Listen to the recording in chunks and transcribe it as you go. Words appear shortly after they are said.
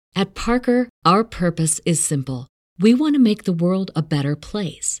At Parker, our purpose is simple. We want to make the world a better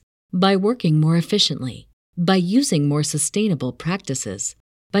place by working more efficiently, by using more sustainable practices,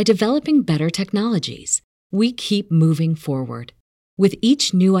 by developing better technologies. We keep moving forward. With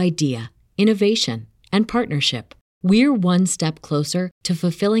each new idea, innovation, and partnership, we're one step closer to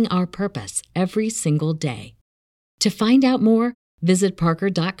fulfilling our purpose every single day. To find out more, visit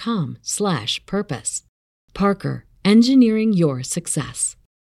parker.com/purpose. Parker, engineering your success.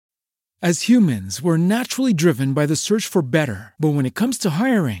 As humans, we're naturally driven by the search for better. But when it comes to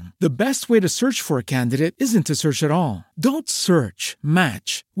hiring, the best way to search for a candidate isn't to search at all. Don't search,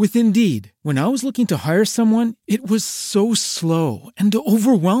 match with Indeed. When I was looking to hire someone, it was so slow and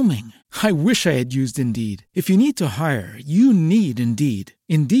overwhelming. I wish I had used Indeed. If you need to hire, you need Indeed.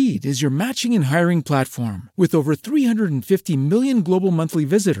 Indeed is your matching and hiring platform with over 350 million global monthly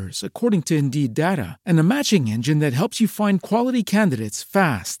visitors, according to Indeed data, and a matching engine that helps you find quality candidates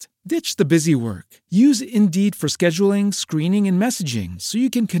fast. Ditch the busy work. Use Indeed for scheduling, screening, and messaging so you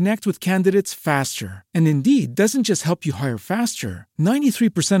can connect with candidates faster. And Indeed doesn't just help you hire faster.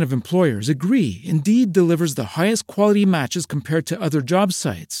 93% of employers agree Indeed delivers the highest quality matches compared to other job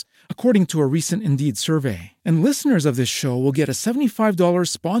sites, according to a recent Indeed survey. And listeners of this show will get a $75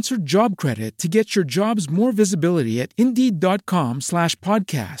 sponsored job credit to get your jobs more visibility at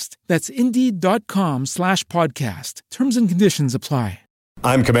Indeed.com/podcast. That's Indeed.com/podcast. Terms and conditions apply.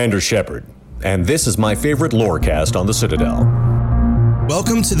 I'm Commander Shepard, and this is my favorite lorecast on the Citadel.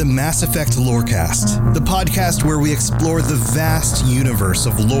 Welcome to the Mass Effect Lorecast, the podcast where we explore the vast universe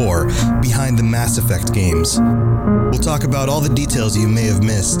of lore behind the Mass Effect games. We'll talk about all the details you may have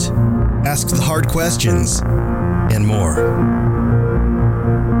missed, ask the hard questions, and more.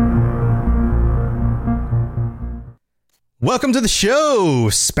 Welcome to the show,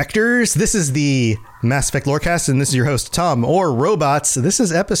 Spectres. This is the Mass Effect Lorecast, and this is your host, Tom, or Robots. This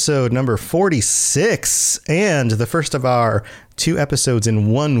is episode number 46, and the first of our 2 episodes in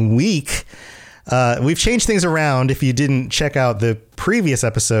 1 week. We've changed things around. If you didn't check out the previous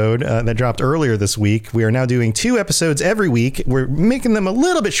episode that dropped earlier this week, we are now doing 2 episodes every week. We're making them a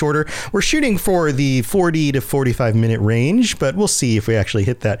little bit shorter. We're shooting for the 40 to 45 minute range, but we'll see if we actually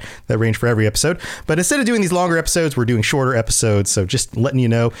hit that range for every episode. But instead of doing these longer episodes, we're doing shorter episodes. So just letting you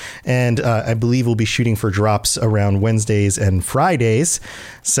know. And I believe we'll be shooting for drops around Wednesdays and Fridays.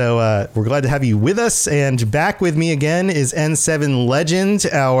 So we're glad to have you with us. And back with me again is N7 Legend,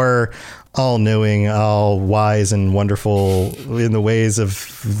 our all-knowing, all-wise and wonderful in the ways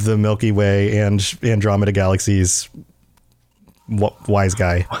of the Milky Way and Andromeda galaxies wise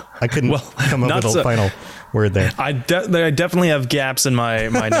guy. I couldn't come up with a final word there. I definitely have gaps in my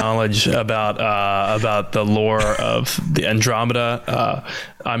knowledge about the lore of the Andromeda.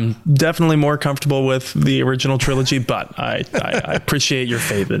 I'm definitely more comfortable with the original trilogy, but I appreciate your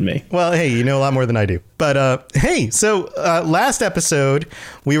faith in me. Well, hey, you know a lot more than I do. But hey, so last episode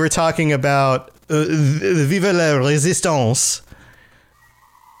we were talking about Vive la Résistance.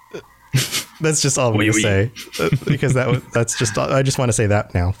 That's just all I'm going to say, because that's just I just want to say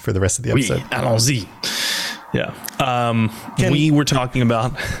that now for the rest of the episode. Oui, allons-y. Yeah. We were talking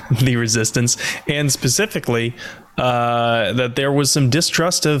about the Resistance, and specifically that there was some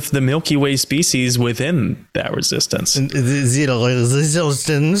distrust of the Milky Way species within that Resistance. It's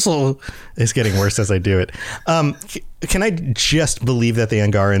getting worse as I do it. Can I just believe that the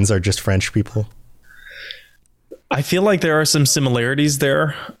Angarans are just French people? I feel like there are some similarities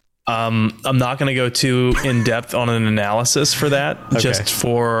there. I'm not going to go too in depth on an analysis for that, just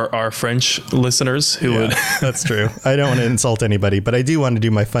for our French listeners who would. That's true. I don't want to insult anybody, but I do want to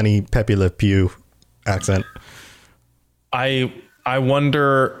do my funny Pepe Le Pew accent. I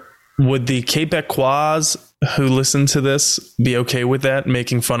wonder, would the Quebecois who listen to this be okay with that,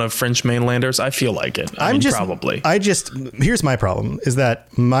 making fun of French mainlanders? I feel like it. Probably. Here's my problem, is that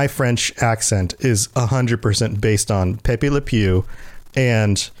my French accent is 100% based on Pepe Le Pew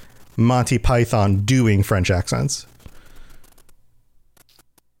and Monty Python doing French accents.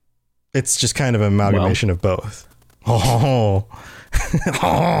 It's just kind of an amalgamation of both.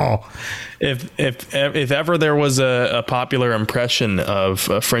 If ever there was a popular impression of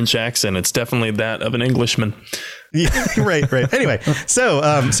a French accent, it's definitely that of an Englishman. Yeah, right. Anyway,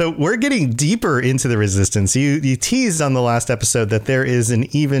 so we're getting deeper into the Resistance. You teased on the last episode that there is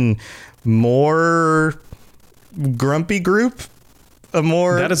an even more grumpy group.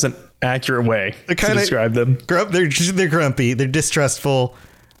 That is an accurate way to describe them. They're grumpy. They're distrustful.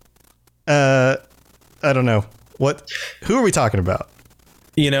 I don't know. Who are we talking about?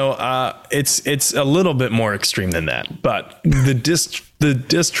 It's a little bit more extreme than that, but the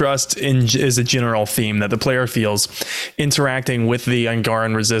distrust is a general theme that the player feels interacting with the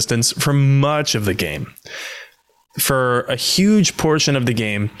Angaran resistance for much of the game. For a huge portion of the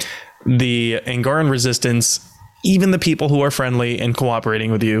game, the Angaran resistance, even the people who are friendly and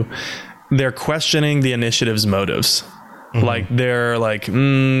cooperating with you, they're questioning the initiative's motives. Mm-hmm. Like they're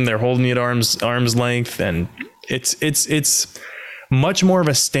holding you at arm's length, and it's much more of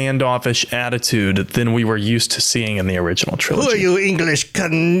a standoffish attitude than we were used to seeing in the original trilogy. Who are you English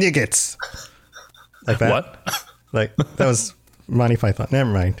niggas? Like that? What? Like that was Monty Python. Never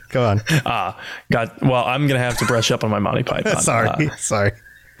mind. Go on. Well, I'm going to have to brush up on my Monty Python. Sorry.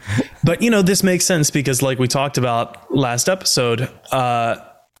 But, this makes sense because like we talked about last episode,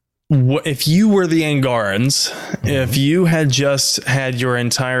 if you were the Angarans, if you had just had your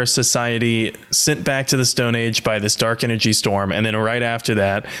entire society sent back to the Stone Age by this dark energy storm, and then right after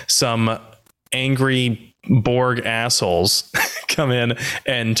that, some angry Borg assholes come in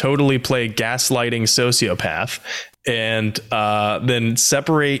and totally play gaslighting sociopath, and then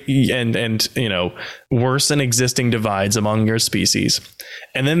separate and worsen existing divides among your species.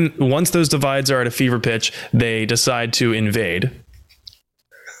 And then once those divides are at a fever pitch, they decide to invade.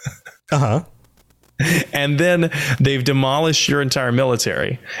 Uh-huh. And then they've demolished your entire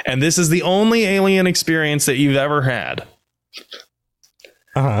military. And this is the only alien experience that you've ever had.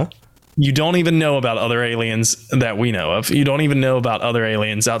 Uh-huh. You don't even know about other aliens that we know of. You don't even know about other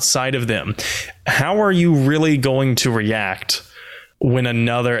aliens outside of them. How are you really going to react when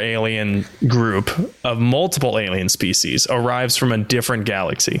another alien group of multiple alien species arrives from a different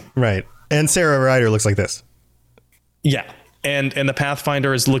galaxy? Right. And Sarah Ryder looks like this. Yeah. And the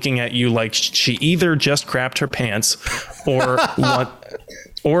Pathfinder is looking at you like she either just crapped her pants or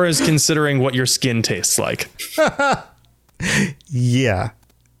is considering what your skin tastes like. Yeah.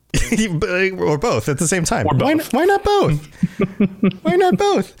 Or both at the same time. Why not both? Why not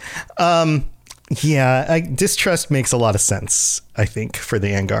both? Distrust makes a lot of sense, I think, for the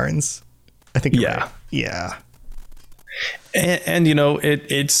Angarans. I think you're right. Yeah. And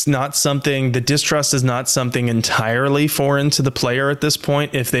it's not something, the distrust is not something entirely foreign to the player at this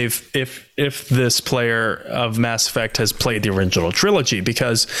point. If this player of Mass Effect has played the original trilogy,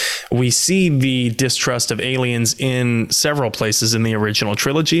 because we see the distrust of aliens in several places in the original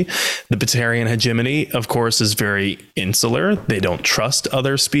trilogy. The Batarian hegemony, of course, is very insular. They don't trust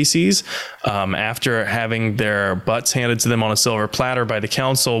other species. After having their butts handed to them on a silver platter by the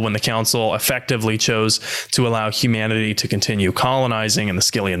Council, when the Council effectively chose to allow humanity to continue colonizing in the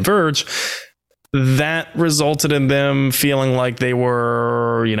Skyllian Verge, that resulted in them feeling like they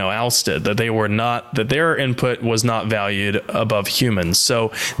were, ousted, that their input was not valued above humans.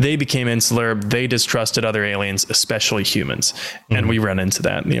 So they became insular. They distrusted other aliens, especially humans. Mm-hmm. And we run into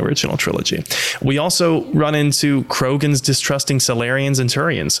that in the original trilogy. We also run into Krogans distrusting Salarians and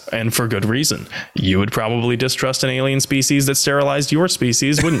Turians, and for good reason. You would probably distrust an alien species that sterilized your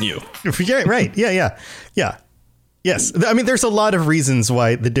species, wouldn't you? Yeah, right. Yeah. Yes. I mean, there's a lot of reasons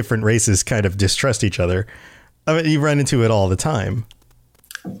why the different races kind of distrust each other. I mean, you run into it all the time.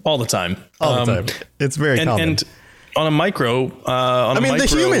 All the time. It's very common. And on a micro, the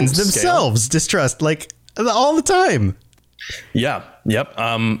humans themselves distrust like all the time. Yeah. Yep.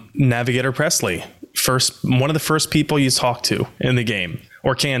 Navigator Presley, one of the first people you talk to in the game,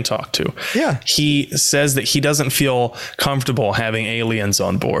 or can talk to. Yeah. He says that he doesn't feel comfortable having aliens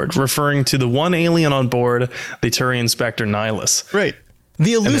on board, referring to the one alien on board, the Turian Spectre Nihilus. Right.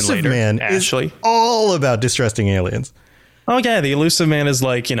 The Elusive Man Ashley is all about distrusting aliens. Oh, yeah. The Elusive Man is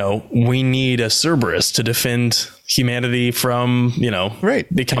like, we need a Cerberus to defend humanity from,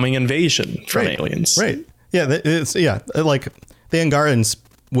 the coming invasion from aliens. Right. Yeah. Like the Angarans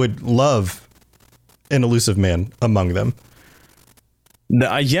would love an Elusive Man among them. And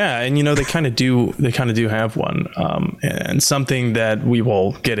they kind of do have one, and something that we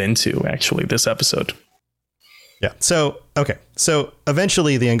will get into actually this episode. Yeah. So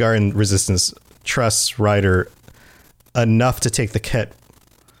eventually the Angaran resistance trusts Ryder enough to take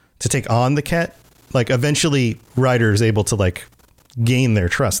on the Ket. Like eventually Ryder is able to like gain their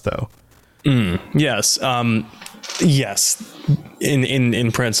trust though. Yes. Yes,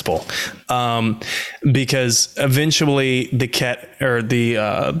 in principle, because eventually the Ket or the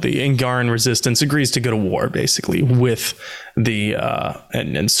Angaran resistance agrees to go to war basically with the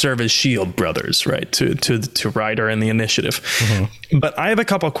and serve as shield brothers, right, to Ryder and the initiative. Mm-hmm. But I have a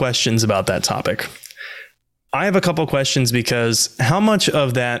couple of questions about that topic. I have a couple of questions because how much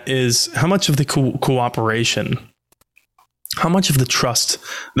of the cooperation, how much of the trust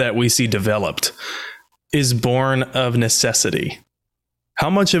that we see developed is born of necessity How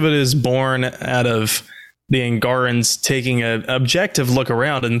much of it is born out of the Angarans taking an objective look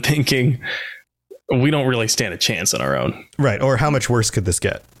around and thinking, we don't really stand a chance on our own? Right. Or how much worse could this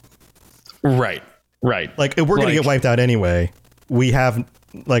get? Right. Like, if we're going to get wiped out anyway,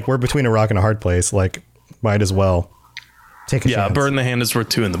 we're between a rock and a hard place. Like, might as well take a chance. Yeah, a bird in the hand is worth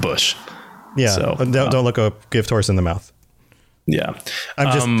two in the bush. Yeah. So, don't look a gift horse in the mouth. Yeah.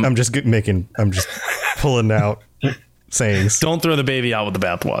 I'm just pulling out sayings. Don't throw the baby out with the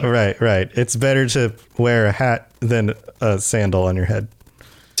bathwater. Right. It's better to wear a hat than a sandal on your head.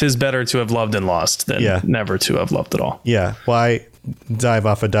 'Tis better to have loved and lost than never to have loved at all. Yeah. Why dive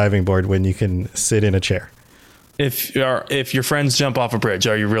off a diving board when you can sit in a chair? If your friends jump off a bridge,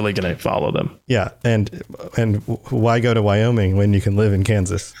 are you really going to follow them? Yeah. And why go to Wyoming when you can live in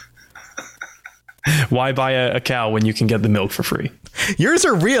Kansas? Why buy a cow when you can get the milk for free? Yours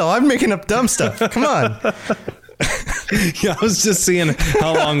are real. I'm making up dumb stuff. Come on. Yeah, I was just seeing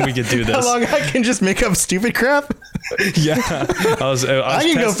how long we could do this. How long I can just make up stupid crap? Yeah, I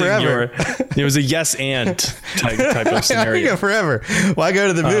can go forever. It was a yes and type of scenario. I can go forever. Why go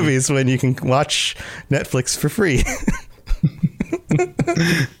to the movies when you can watch Netflix for free?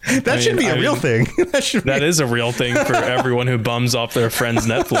 That should be a real thing. That is a real thing for everyone who bums off their friend's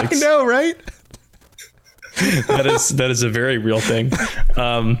Netflix. I know, right? That is a very real thing.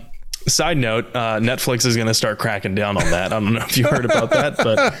 Side note, Netflix is going to start cracking down on that. I don't know if you heard about that,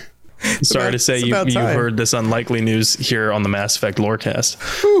 but sorry to say you heard this unlikely news here on the Mass Effect Lorecast.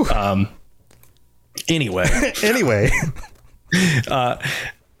 Anyway,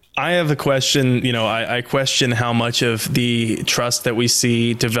 I have a question. I question how much of the trust that we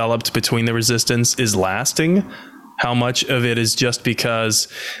see developed between the Resistance is lasting. How much of it is just because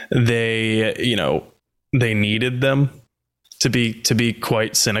they needed them, to be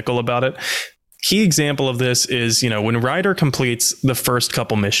quite cynical about it. Key example of this is, when Ryder completes the first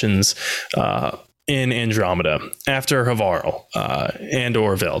couple missions in Andromeda after Havarl and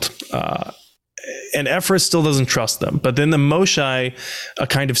Orveld, and Ephraim still doesn't trust them. But then the Moshae, a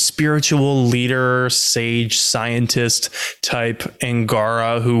kind of spiritual leader, sage, scientist type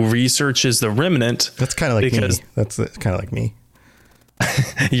Angara who researches the remnant. That's kind of like me. That's kind of like me.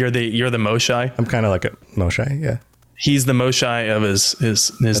 You're the Moshae? I'm kind of like a Moshae, yeah. He's the Moshae of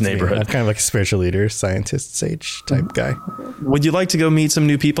his neighborhood. I'm kind of like a spiritual leader, scientist, sage type guy. Would you like to go meet some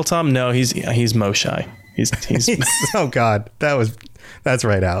new people, Tom? No, he's Moshae. He's oh God, that's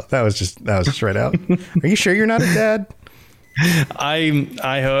right out. That was just right out. Are you sure you're not a dad? I don't know.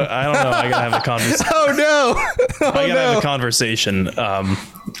 I gotta have a conversation. Oh no! I gotta have a conversation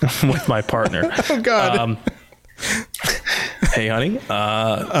with my partner. Oh God. Hey, honey.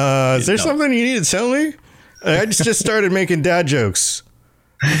 Is there something you need to tell me? I just started making dad jokes.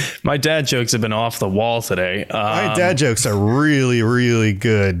 My dad jokes have been off the wall today. My dad jokes are really, really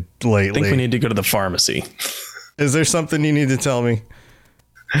good lately. I think we need to go to the pharmacy. Is there something you need to tell me?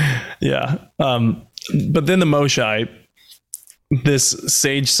 Yeah. But then the Moshae, this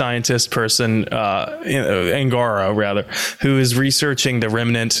sage scientist person, Angara rather, who is researching the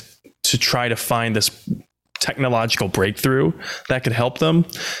remnant to try to find this technological breakthrough that could help them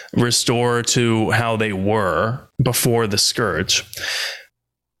restore to how they were before the Scourge.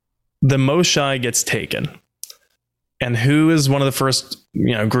 The Moshae gets taken. And who is one of the first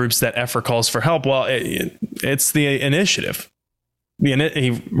groups that Ephraim calls for help? Well, it's the Initiative.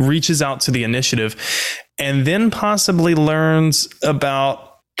 He reaches out to the Initiative and then possibly learns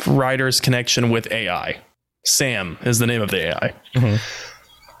about Ryder's connection with AI. Sam is the name of the AI. Mm-hmm.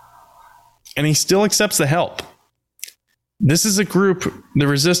 And he still accepts the help. This is a group, the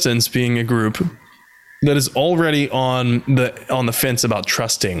Resistance being a group that is already on the fence about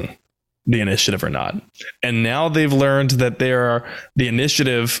trusting the Initiative or not. And now they've learned that the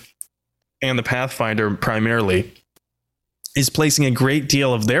Initiative and the Pathfinder primarily is placing a great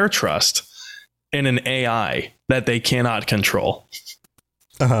deal of their trust in an AI that they cannot control.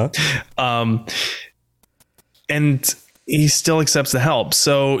 Uh-huh. And he still accepts the help.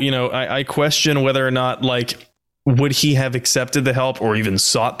 So, I question whether or not, would he have accepted the help or even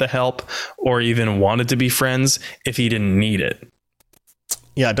sought the help or even wanted to be friends if he didn't need it?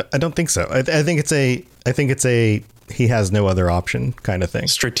 Yeah, I don't think so. I think it's a he has no other option kind of thing.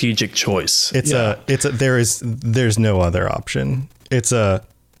 Strategic choice. There's no other option.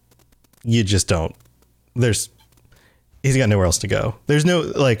 You just don't. He's got nowhere else to go. There's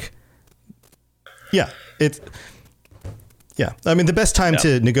no Yeah. I mean, the best time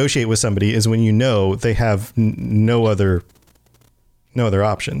to negotiate with somebody is when they have no other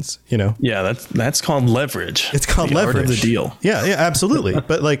options, Yeah, that's called leverage. It's called leverage. Art of the deal. Yeah, absolutely.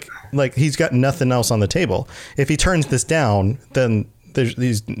 But like he's got nothing else on the table. If he turns this down, then there's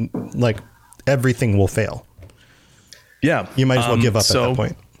these, like, everything will fail. Yeah. You might as well give up at that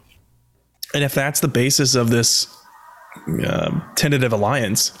point. And if that's the basis of this tentative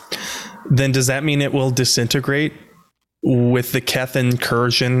alliance, then does that mean it will disintegrate with the Keth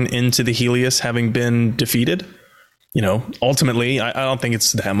incursion into the Helios having been defeated? You know, ultimately, I don't think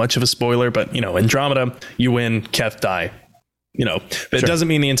it's that much of a spoiler, but, you know, Andromeda, you win, Keth die. You know, but it doesn't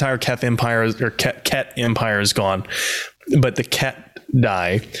mean the entire Keth Empire or Ket Empire is gone, but the Ket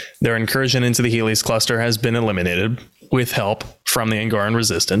die. Their incursion into the Helios cluster has been eliminated with help from the Angaran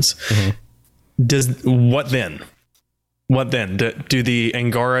resistance. What then? What then? Do the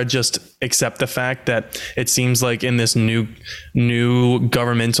Angara just accept the fact that it seems like in this new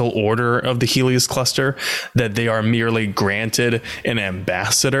governmental order of the Helios cluster that they are merely granted an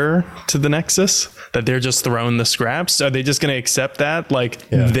ambassador to the Nexus? That they're just throwing the scraps? Are they just going to accept that? Like,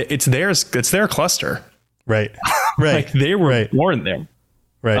 it's theirs. It's their cluster. Right. Right. Like, they were born there.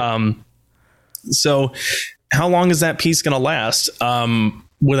 Right. So how long is that piece going to last?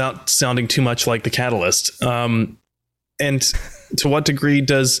 Without sounding too much like the Catalyst. And to what degree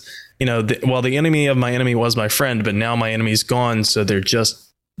does, you know, the enemy of my enemy was my friend, but now my enemy's gone, so they're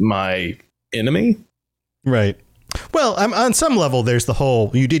just my enemy? Right. Well, on some level, there's the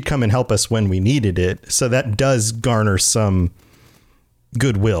whole, you did come and help us when we needed it. So that does garner some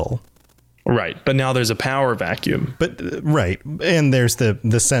goodwill. Right. But now there's a power vacuum. But right. And there's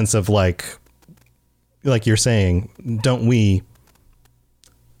the sense of like you're saying, don't we,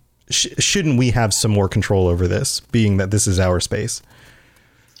 shouldn't we have some more control over this, being that this is our space?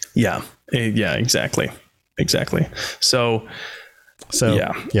 Yeah. Yeah, exactly. So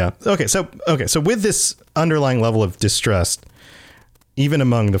yeah. Okay. So with this underlying level of distrust, even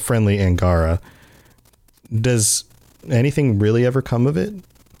among the friendly Angara, does anything really ever come of it?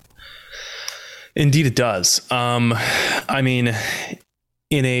 Indeed it does. I mean,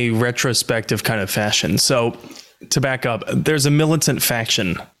 in a retrospective kind of fashion. So to back up, there's a militant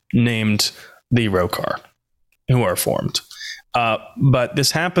faction named the Rokar who are formed. But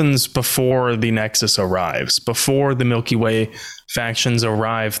this happens before the Nexus arrives, before the Milky Way factions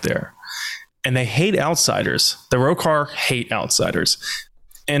arrive there. And they hate outsiders. The Rokar hate outsiders.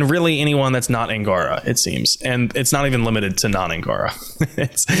 And really anyone that's not Angara, it seems. And it's not even limited to non-Angara.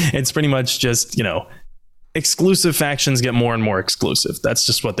 It's pretty much just, you know, exclusive factions get more and more exclusive. That's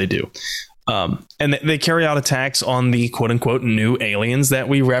just what they do. And they carry out attacks on the quote unquote new aliens that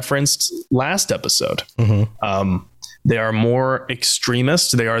we referenced last episode. They are more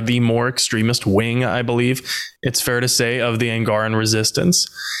extremist. They are the more extremist wing, I believe it's fair to say, of the Angaran resistance.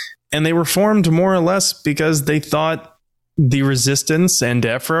 And they were formed more or less because they thought the resistance and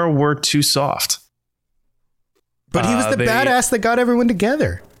Defra were too soft. But he was the badass that got everyone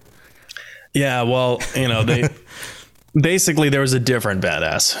together. Yeah, well, you know, they basically there was a different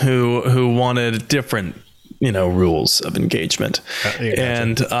badass who wanted different, you know, rules of engagement.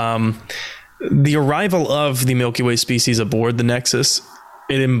 And the arrival of the Milky Way species aboard the Nexus,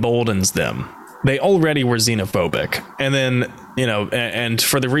 it emboldens them. They already were xenophobic. And then, you know, and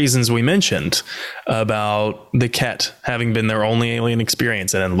for the reasons we mentioned about the Ket having been their only alien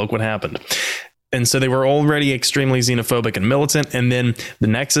experience, and then look what happened. And so they were already extremely xenophobic and militant. And then the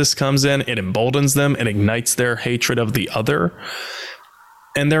Nexus comes in, it emboldens them, it ignites their hatred of the other.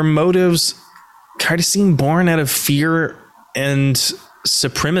 And their motives kind of seem born out of fear and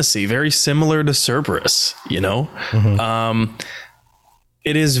supremacy, very similar to Cerberus, you know?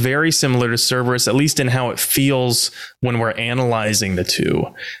 It is very similar to Cerberus, at least in how it feels when we're analyzing the two,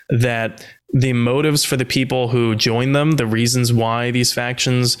 that the motives for the people who join them, the reasons why these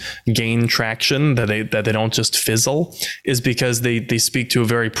factions gain traction, that they don't just fizzle, is because they speak to a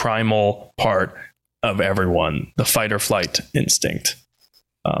very primal part of everyone, the fight or flight instinct.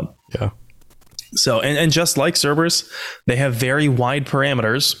 So, and just like Cerberus, they have very wide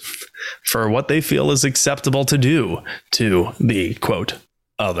parameters for what they feel is acceptable to do to the quote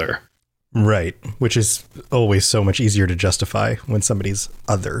other. Right. Which is always so much easier to justify when somebody's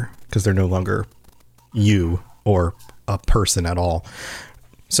other, because they're no longer you or a person at all.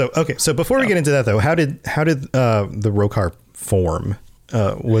 So, okay. So before we get into that though, how did the Rokar form?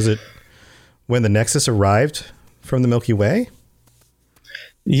 Was it when the Nexus arrived from the Milky Way?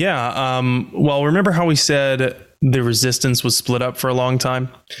 Yeah. Well, remember how we said the resistance was split up for a long time?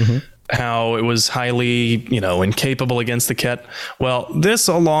 How it was highly, you know, incapable against the Ket. Well, this,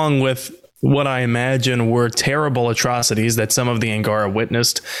 along with what I imagine were terrible atrocities that some of the Angara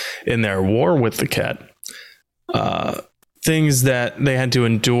witnessed in their war with the Ket, things that they had to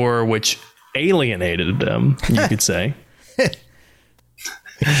endure, which alienated them, you could say.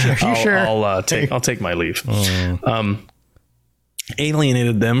 Sure? I'll take my leave.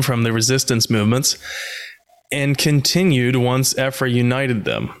 alienated them from the resistance movements and continued once Ephra united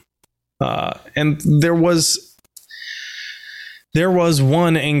them. And there was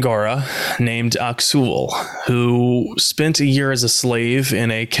one Angara named Aksul who spent a year as a slave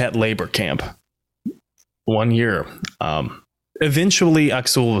in a Ket labor camp. 1 year. Eventually,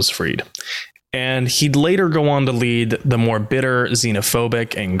 Aksul was freed. And he'd later go on to lead the more bitter,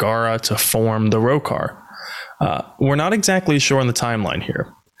 xenophobic Angara to form the Rokar. We're not exactly sure on the timeline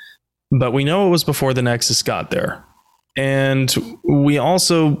here, but we know it was before the Nexus got there. And we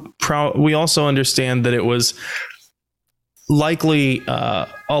also understand that it was likely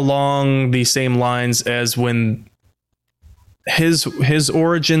along the same lines as when his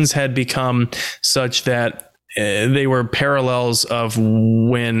origins had become such that they were parallels of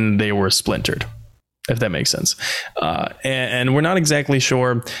when they were splintered, if that makes sense. And we're not exactly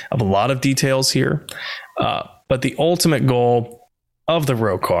sure of a lot of details here, but the ultimate goal of the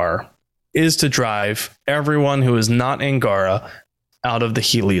Rokar is to drive everyone who is not Angara out of the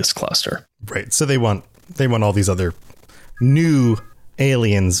Helios cluster. Right. So they want all these other new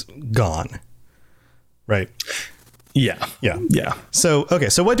aliens gone. Right. Yeah. So, okay.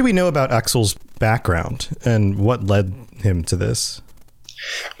 So what do we know about Aksul's background and what led him to this?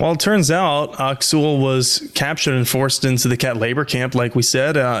 Well, it turns out Aksul was captured and forced into the Ket labor camp. Like we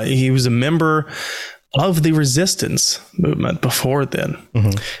said, he was a member of the resistance movement before then.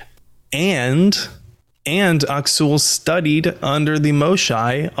 Mm-hmm. And Aksul studied under the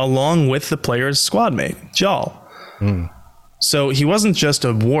Moshae along with the player's squad mate, Jal. So he wasn't just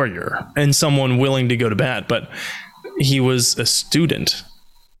a warrior and someone willing to go to bat, but he was a student.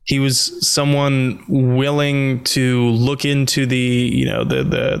 He was someone willing to look into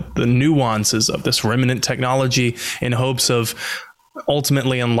the nuances of this remnant technology in hopes of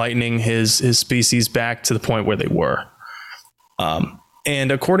ultimately enlightening his species back to the point where they were.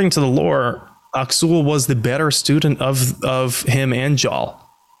 And according to the lore, Aksul was the better student of him and Jal.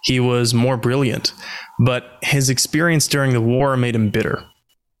 He was more brilliant, but his experience during the war made him bitter.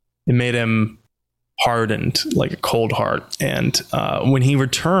 It made him hardened like a cold heart. And when he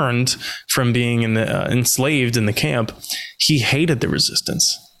returned from being enslaved in the camp, he hated the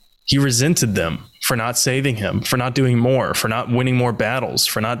resistance. He resented them for not saving him, for not doing more, for not winning more battles,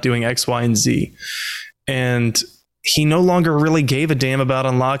 for not doing X, Y, and Z. And he no longer really gave a damn about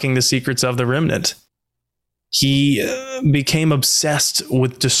unlocking the secrets of the remnant. He became obsessed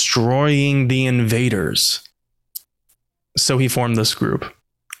with destroying the invaders. So he formed this group.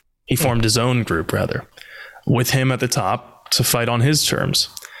 He formed his own group, rather, with him at the top to fight on his terms.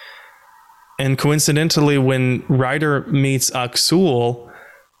 And coincidentally, when Ryder meets Aksul,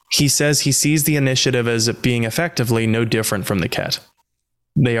 he says he sees the initiative as it being effectively no different from the Ket.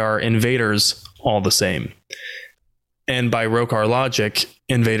 They are invaders all the same. And by Rokar logic,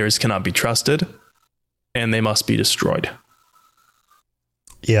 invaders cannot be trusted, and they must be destroyed.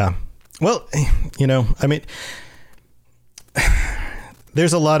 Yeah. Well, I mean,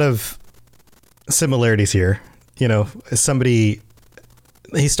 there's a lot of similarities here. He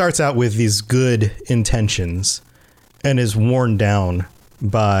starts out with these good intentions and is worn down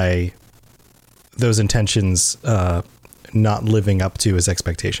by those intentions not living up to his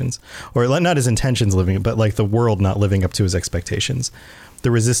expectations, or not his intentions living, but like the world not living up to his expectations.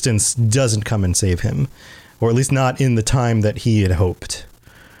 The resistance doesn't come and save him, or at least not in the time that he had hoped.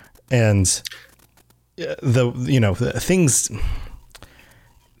 And the things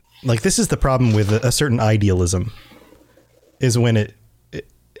like this is the problem with a certain idealism, is when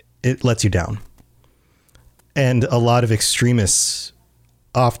it lets you down. And a lot of extremists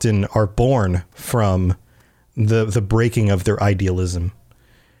often are born from the breaking of their idealism.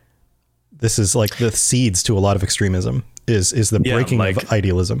 This is like the seeds to a lot of extremism is the breaking of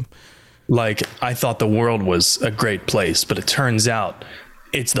idealism. Like, I thought the world was a great place, but it turns out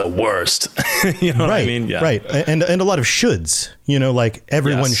it's the worst. You know what I mean? Yeah. Right. And a lot of shoulds, like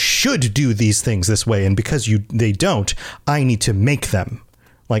everyone should do these things this way. And because they don't, I need to make them.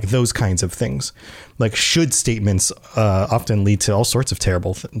 Like those kinds of things. Like should statements often lead to all sorts of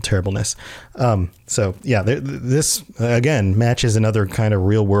terribleness. So yeah, this again matches another kind of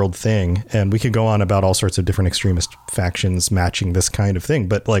real world thing. And we could go on about all sorts of different extremist factions matching this kind of thing.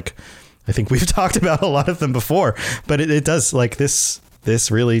 But like, I think we've talked about a lot of them before, but it does like this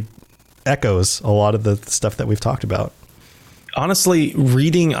really echoes a lot of the stuff that we've talked about. Honestly,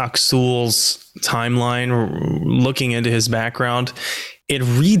 reading Aksul's timeline, looking into his background, it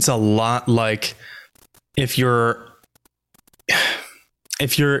reads a lot like if you're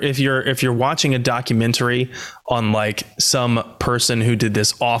if you're watching a documentary on like some person who did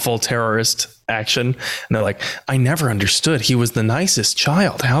this awful terrorist action, and they're like, I never understood. He was the nicest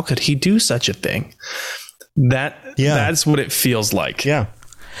child. How could he do such a thing? That's what it feels like. Yeah.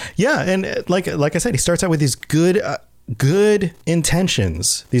 Yeah. And like I said, he starts out with these good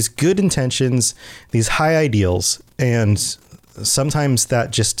intentions, these high ideals. And sometimes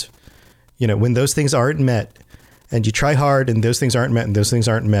that just, when those things aren't met, and you try hard and those things aren't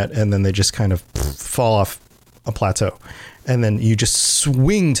met, and then they just kind of fall off a plateau, and then you just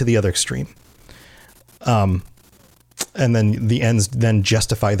swing to the other extreme. And then the ends then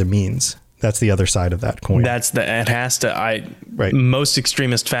justify the means. That's the other side of that coin. Most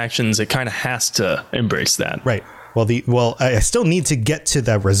extremist factions, it kind of has to embrace that. Right. Well, I still need to get to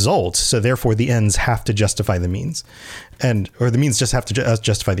that result. So therefore the ends have to justify the means, or the means just have to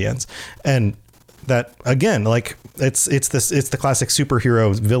justify the ends. And that, again, like it's the classic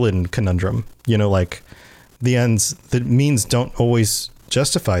superhero villain conundrum, like the means don't always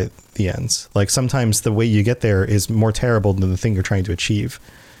justify the ends. Like sometimes the way you get there is more terrible than the thing you're trying to achieve.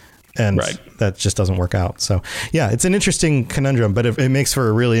 And that just doesn't work out. So yeah, it's an interesting conundrum, but it makes for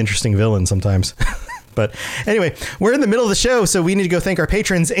a really interesting villain sometimes. But anyway, we're in the middle of the show, so we need to go thank our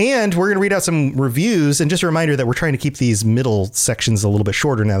patrons, and we're going to read out some reviews. And just a reminder that we're trying to keep these middle sections a little bit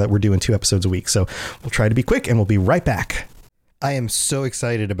shorter now that we're doing 2 episodes a week. So we'll try to be quick, and we'll be right back. I am so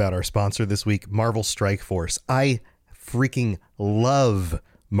excited about our sponsor this week, Marvel Strike Force. I freaking love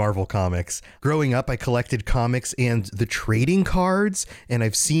Marvel Comics. Growing up, I collected comics and the trading cards, and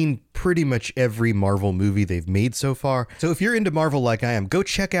I've seen pretty much every Marvel movie they've made so far. So if you're into Marvel like I am, go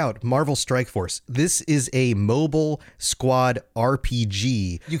check out Marvel Strike Force. This is a mobile squad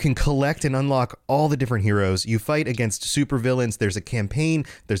RPG. You can collect and unlock all the different heroes. You fight against supervillains. There's a campaign,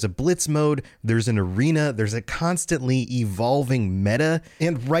 there's a blitz mode, there's an arena, there's a constantly evolving meta.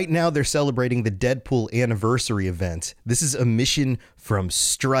 And right now they're celebrating the Deadpool anniversary event. This is a mission from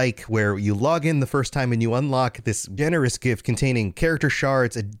Strike, where you log in the first time and you unlock this generous gift containing character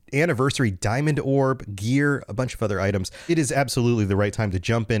shards, an anniversary diamond orb, gear, a bunch of other items. It is absolutely the right time to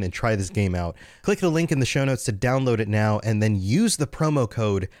jump in and try this game out. Click the link in the show notes to download it now, and then use the promo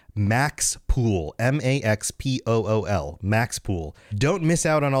code MAXPOOL, MAXPOOL, MAXPOOL. Don't miss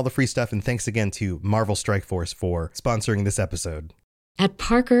out on all the free stuff, and thanks again to Marvel Strike Force for sponsoring this episode. At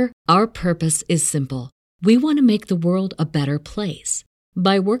Parker, our purpose is simple. We want to make the world a better place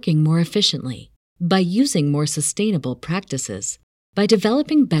by working more efficiently, by using more sustainable practices, by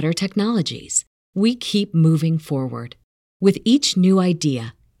developing better technologies. We keep moving forward. With each new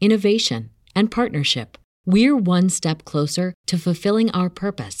idea, innovation, and partnership, we're one step closer to fulfilling our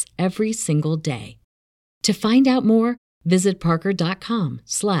purpose every single day. To find out more, visit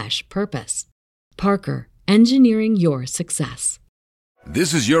parker.com/purpose. Parker, engineering your success.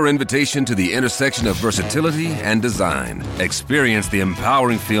 This is your invitation to the intersection of versatility and design. Experience the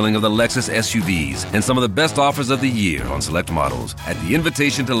empowering feeling of the Lexus SUVs and some of the best offers of the year on select models at the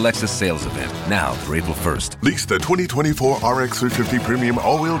Invitation to Lexus sales event, now through April 1st. Lease the 2024 RX 350 Premium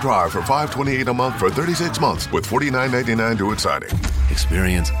all-wheel drive for $528 a month for 36 months with $49.99 due at signing.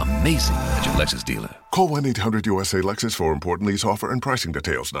 Experience amazing at your Lexus dealer. Call 1-800-USA-LEXUS for important lease offer and pricing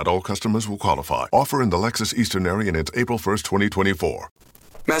details. Not all customers will qualify. Offer in the Lexus Eastern area and it's April 1st, 2024.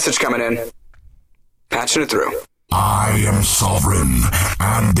 Message coming in. Patching it through. I am sovereign,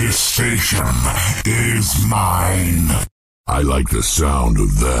 and this station is mine. I like the sound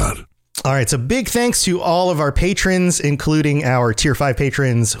of that. All right, so big thanks to all of our patrons, including our Tier 5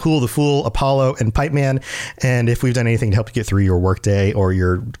 patrons, Hool the Fool, Apollo, and Pipeman. And if we've done anything to help you get through your workday or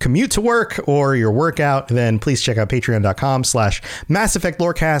your commute to work or your workout, then please check out patreon.com/Mass Effect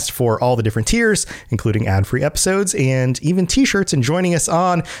Lorecast for all the different tiers, including ad-free episodes and even t-shirts, and joining us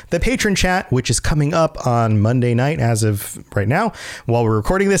on the patron chat, which is coming up on Monday night as of right now while we're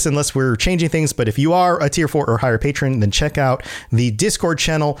recording this, unless we're changing things. But if you are a Tier 4 or higher patron, then check out the Discord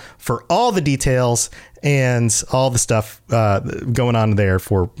channel for all the details and all the stuff going on there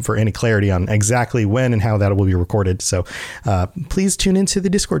for any clarity on exactly when and how that will be recorded. So please tune into the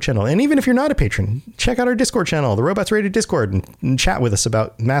Discord channel. And even if you're not a patron, check out our Discord channel, the Robots Rated Discord, and chat with us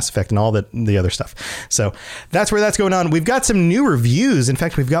about Mass Effect and all the other stuff. So that's where that's going on. We've got some new reviews. In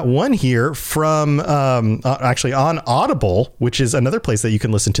fact, we've got one here from actually on Audible, which is another place that you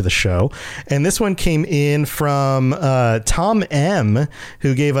can listen to the show. And this one came in from Tom M,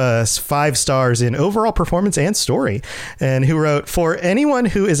 who gave us 5 stars in overall overall performance and story, and who wrote, "For anyone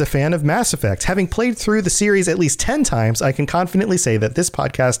who is a fan of Mass Effect, having played through the series at least 10 times, I can confidently say that this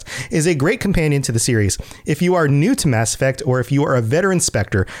podcast is a great companion to the series. If you are new to Mass Effect, or if you are a veteran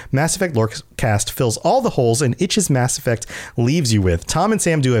Spectre, Mass Effect Lorecast fills all the holes and itches Mass Effect leaves you with. Tom and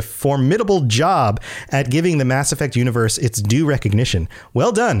Sam do a formidable job at giving the Mass Effect universe its due recognition.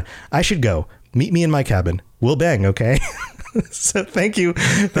 Well done. I should go. Meet me in my cabin. We'll bang, okay?" So thank you,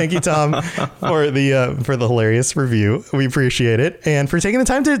 Tom, for the hilarious review. We appreciate it, and for taking the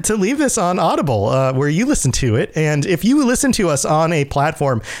time to leave this on Audible, where you listen to it. And if you listen to us on a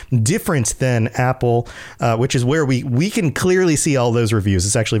platform different than Apple, which is where we can clearly see all those reviews.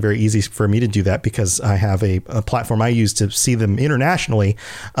 It's actually very easy for me to do that because I have a platform I use to see them internationally.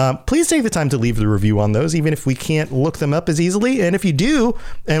 Please take the time to leave the review on those, even if we can't look them up as easily. And if you do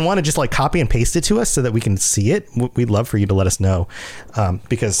and want to just like copy and paste it to us so that we can see it, we'd love for you to let us know,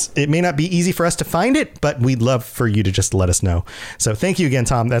 because it may not be easy for us to find it, but we'd love for you to just let us know. So thank you again,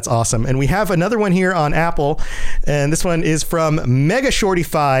 Tom. That's awesome. And we have another one here on Apple, and this one is from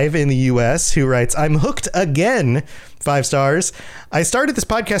MegaShorty5 in the US, who writes, "I'm hooked again. 5 stars. I started this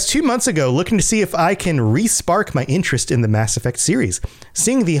podcast 2 months ago looking to see if I can re-spark my interest in the Mass Effect series.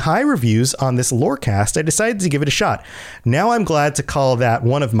 Seeing the high reviews on this Lorecast, I decided to give it a shot. Now I'm glad to call that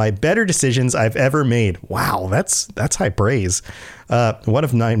one of my better decisions I've ever made." Wow, that's high praise. One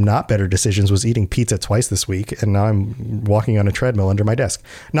of my not better decisions was eating pizza twice this week, and now I'm walking on a treadmill under my desk.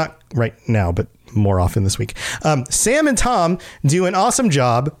 Not right now, but more often this week. Sam and Tom do an awesome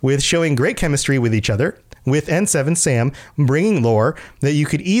job with showing great chemistry with each other, with N7 Sam bringing lore that you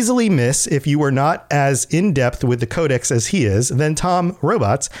could easily miss if you were not as in-depth with the codex as he is. Then Tom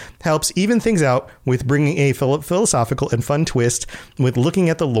Robots helps even things out with bringing a philosophical and fun twist with looking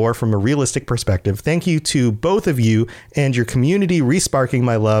at the lore from a realistic perspective. Thank you to both of you and your community re-sparking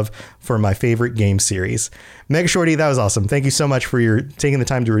my love for my favorite game series. Mega Shorty, that was awesome. Thank you so much for your taking the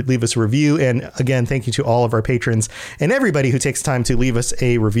time to leave us a review. And again, thank you to all of our patrons and everybody who takes time to leave us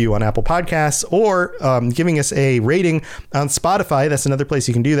a review on Apple Podcasts, or giving us a rating on Spotify. That's another place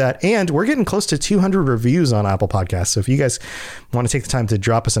you can do that. And we're getting close to 200 reviews on Apple Podcasts. So if you guys want to take the time to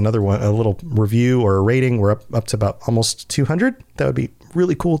drop us another one, a little review or a rating, we're up to about almost 200. That would be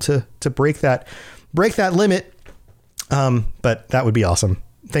really cool to break that limit. But that would be awesome.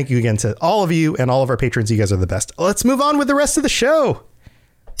 Thank you again to all of you and all of our patrons. You guys are the best. Let's move on with the rest of the show.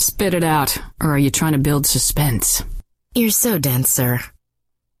 Spit it out, or are you trying to build suspense? You're so dense, sir.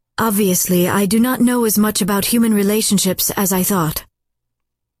 Obviously, I do not know as much about human relationships as I thought.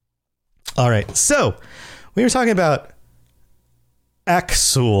 All right, so we were talking about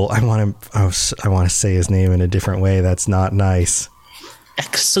Axul. I want to say his name in a different way. That's not nice.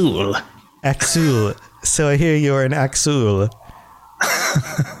 Axul. So I hear you're an Axul.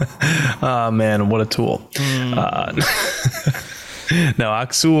 Oh man, what a tool. No,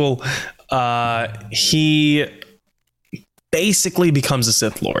 Axul, he basically becomes a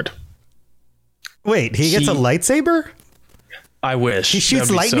Sith Lord. Wait, he gets a lightsaber? I wish. He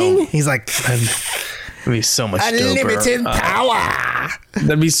shoots lightning? He's like, that'd be so much unlimited power.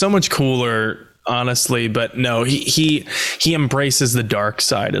 That'd be so much cooler, honestly. But no, he embraces the dark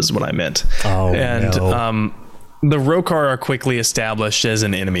side is what I meant. Oh, no. The Rokar are quickly established as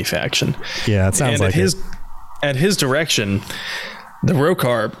an enemy faction. Yeah, it sounds like it. At his direction, the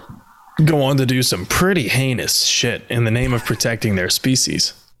Rokar go on to do some pretty heinous shit in the name of protecting their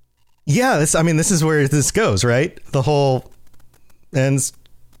species. Yeah, this is where this goes, right? The whole ends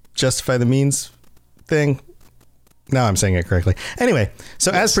justify the means thing. Now I'm saying it correctly. Anyway, so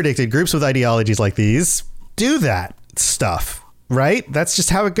as predicted, groups with ideologies like these do that stuff, right? That's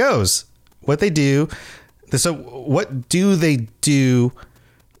just how it goes. What they do. So what do they do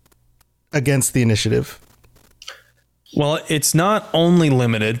against the initiative? Well, it's not only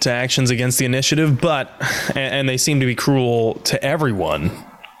limited to actions against the initiative, but, and they seem to be cruel to everyone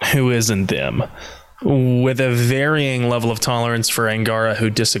who isn't them, with a varying level of tolerance for Angara who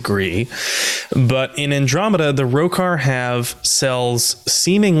disagree. But in Andromeda, the Rokar have cells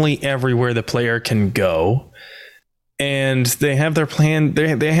seemingly everywhere the player can go. And they have their plan.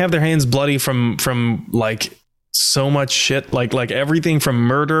 They have their hands bloody from like so much shit, like everything from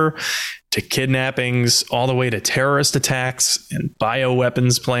murder to kidnappings, all the way to terrorist attacks and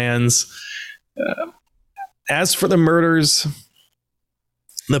bioweapons plans. As for the murders,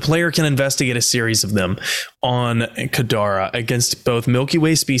 the player can investigate a series of them on Kadara against both Milky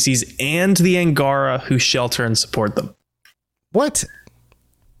Way species and the Angara who shelter and support them. What?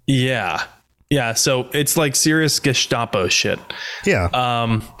 Yeah. Yeah, so it's like serious Gestapo shit. Yeah.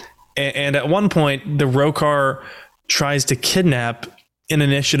 And at one point, the Rokar tries to kidnap an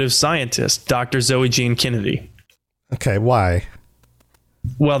initiative scientist, Dr. Zoe Jean Kennedy. Okay, why?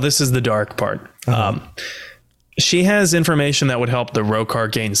 Well, this is the dark part. She has information that would help the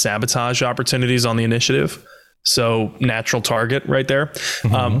Rokar gain sabotage opportunities on the initiative. So natural target right there.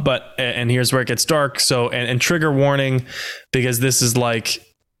 But here's where it gets dark. So, and trigger warning, because this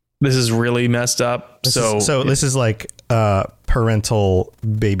is really messed up. This is like parental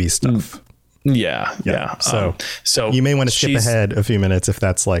baby stuff. Yeah. So you may want to skip ahead a few minutes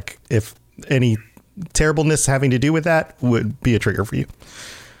if any terribleness having to do with that would be a trigger for you.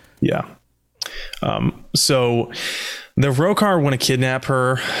 Yeah. So the Rokar want to kidnap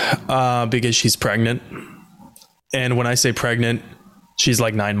her because she's pregnant. And when I say pregnant, she's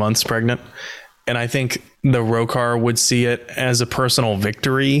like 9 months pregnant. And I think the Rokar would see it as a personal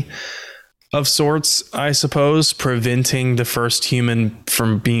victory of sorts, I suppose, preventing the first human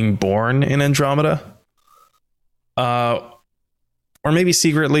from being born in Andromeda. Or maybe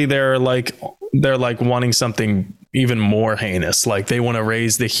secretly they're like wanting something even more heinous. Like they want to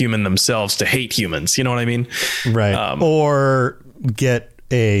raise the human themselves to hate humans. You know what I mean? Right. Or get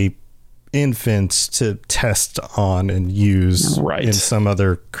a infant to test on and use in some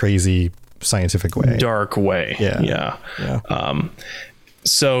other crazy scientific way. Dark way. Yeah.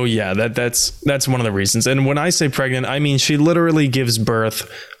 So yeah, that's one of the reasons. And when I say pregnant, I mean she literally gives birth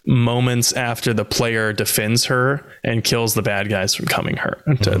moments after the player defends her and kills the bad guys from coming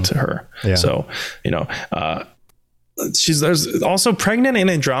to her. Yeah. So, there's also pregnant in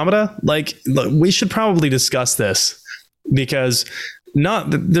Andromeda. Like, we should probably discuss this because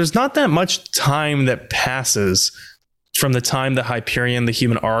there's not that much time that passes from the time the Hyperion, the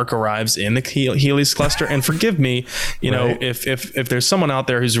human arc, arrives in the Helios cluster. And forgive me, if there's someone out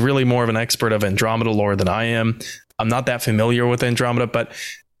there who's really more of an expert of Andromeda lore than I am. I'm not that familiar with Andromeda, but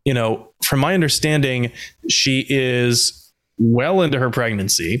from my understanding, she is well into her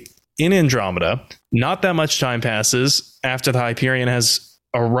pregnancy in Andromeda. Not that much time passes after the Hyperion has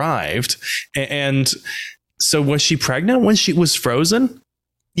arrived. And so was she pregnant when she was frozen?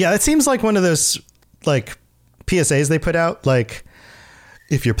 Yeah, it seems like one of those PSAs they put out. Like,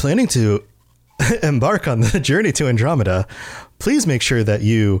 if you're planning to embark on the journey to Andromeda, please make sure that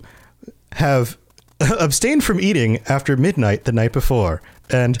you have abstained from eating after midnight the night before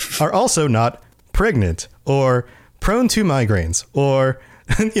and are also not pregnant or prone to migraines or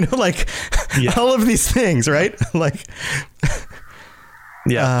all of these things, right?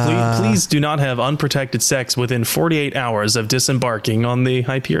 Please do not have unprotected sex within 48 hours of disembarking on the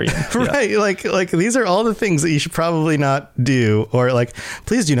Hyperion. Right. Like these are all the things that you should probably not do. Or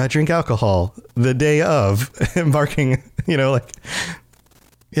please do not drink alcohol the day of embarking,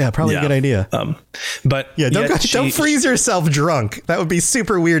 probably a good idea. But yeah, don't freeze yourself drunk. That would be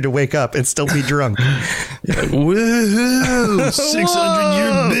super weird to wake up and still be drunk. Woohoo!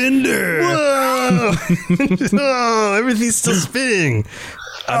 600-year bender. Whoa, everything's still spinning.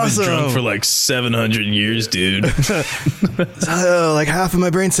 I've been drunk for 700 years, dude. Half of my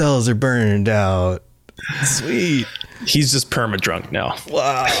brain cells are burned out. Sweet. He's just perma-drunk now.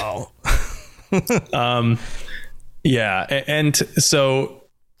 Wow. Yeah, and so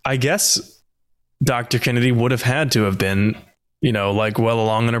I guess Dr. Kennedy would have had to have been, well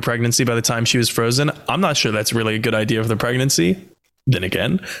along in her pregnancy by the time she was frozen. I'm not sure that's really a good idea for the pregnancy. Then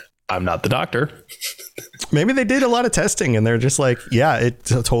again, I'm not the doctor. Maybe they did a lot of testing and they're just it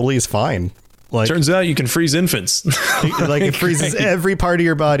totally is fine. Turns out you can freeze infants. It freezes every part of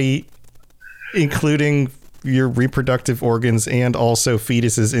your body, including your reproductive organs and also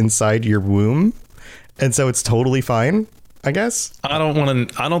fetuses inside your womb. And so it's totally fine, I guess. I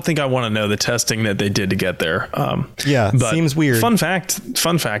don't think I want to know the testing that they did to get there. But seems weird. Fun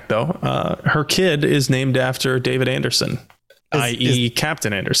fact though, her kid is named after David Anderson, i.e.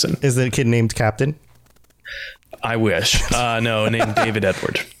 Captain Anderson. Is the kid named Captain? I wish. No, named David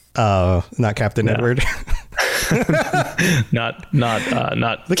Edward. Not Captain Edward. not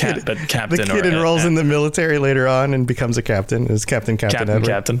Cap, but Captain. The kid enrolls in the military later on and becomes a captain. Is Captain Edward?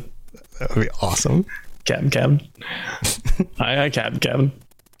 Captain. That would be awesome. Captain. Hi, Captain.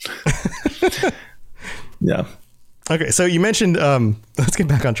 Yeah. Okay, so you mentioned, let's get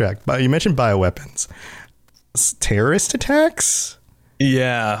back on track. You mentioned bioweapons. Terrorist attacks?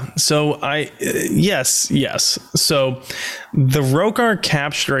 Yeah. So yes. So the Rokar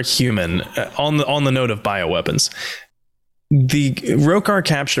capture a human on the note of bioweapons. The Rokar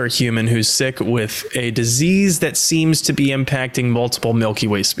capture a human who's sick with a disease that seems to be impacting multiple Milky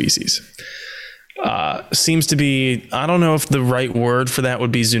Way species. Seems to be, I don't know if the right word for that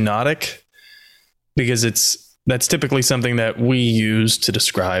would be zoonotic, because that's typically something that we use to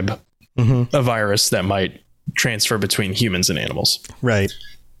describe a virus that might transfer between humans and animals. Right.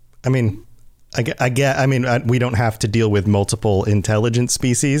 I mean, we don't have to deal with multiple intelligent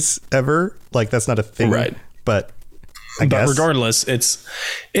species ever. Like, that's not a thing. Right. But regardless, it's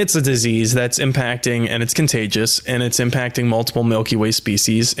a disease that's impacting, and it's contagious, and it's impacting multiple Milky Way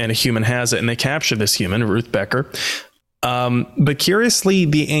species, and a human has it, and they capture this human, Ruth Becker. But curiously,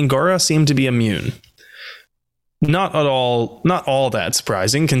 the Angara seem to be immune. Not all that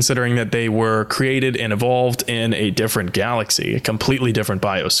surprising, considering that they were created and evolved in a different galaxy, a completely different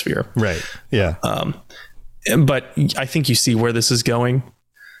biosphere. Right. Yeah. But I think you see where this is going.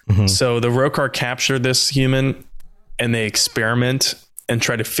 Mm-hmm. So the Rokar capture this human, and they experiment and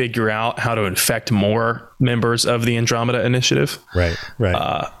try to figure out how to infect more members of the Andromeda Initiative. Right.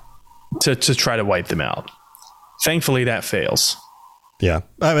 To try to wipe them out. Thankfully, that fails. Yeah.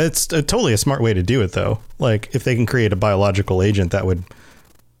 I mean, it's totally a smart way to do it, though. Like, if they can create a biological agent that would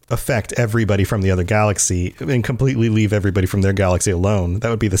affect everybody from the other galaxy and completely leave everybody from their galaxy alone, that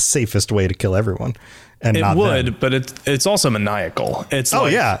would be the safest way to kill everyone. And it not would, them. but it's also maniacal. It's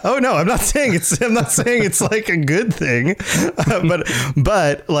yeah. Oh no, I'm not saying it's like a good thing,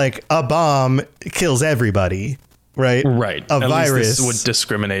 but like a bomb kills everybody. Right. A At virus least would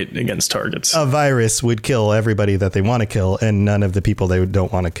discriminate against targets. A virus would kill everybody that they want to kill, and none of the people they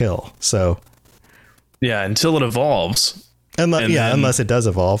don't want to kill. So, yeah, until it evolves. Unless it does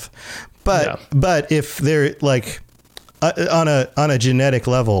evolve. But if they're like on a genetic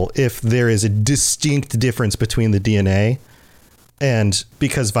level, if there is a distinct difference between the DNA, and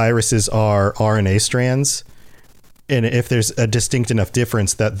because viruses are RNA strands. And if there's a distinct enough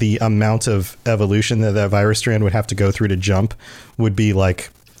difference that the amount of evolution that virus strand would have to go through to jump would be like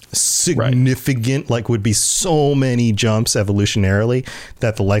significant, like would be so many jumps evolutionarily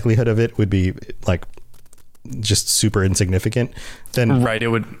that the likelihood of it would be like just super insignificant, then it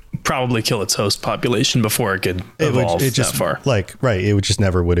would probably kill its host population before it could evolve that far. It would just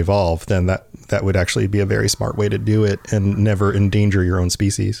never would evolve. Then that would actually be a very smart way to do it and never endanger your own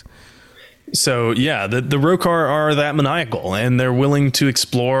species. So, yeah, the Rokar are that maniacal, and they're willing to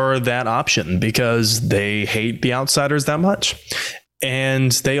explore that option because they hate the outsiders that much.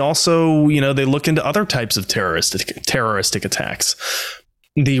 And they also, they look into other types of terroristic attacks.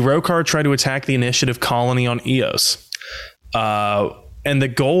 The Rokar try to attack the Initiative colony on Eos. And the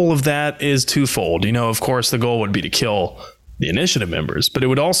goal of that is twofold. Of course, the goal would be to kill the Initiative members, but it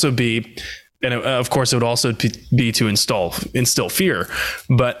would also be... And of course, it would also be to instill fear,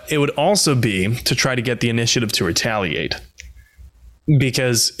 but it would also be to try to get the Initiative to retaliate.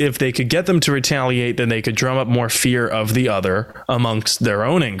 Because if they could get them to retaliate, then they could drum up more fear of the other amongst their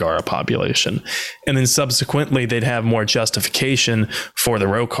own Angara population. And then subsequently, they'd have more justification for the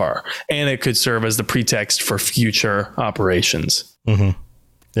Rokar. And it could serve as the pretext for future operations. Mm-hmm.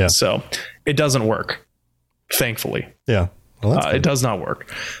 Yeah. So it doesn't work, thankfully. Yeah. Well, it does not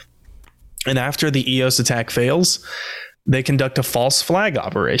work. And after the Eos attack fails, they conduct a false flag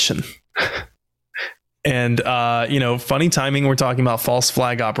operation. And, funny timing. We're talking about false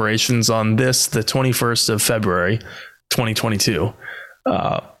flag operations on the 21st of February, 2022.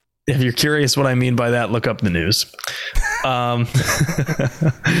 If you're curious what I mean by that, look up the news. But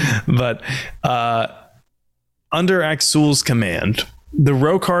under Axul's command, the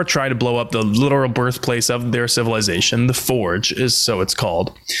Rokar try to blow up the literal birthplace of their civilization. The Forge is so it's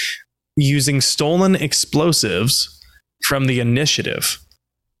called. Using stolen explosives from the Initiative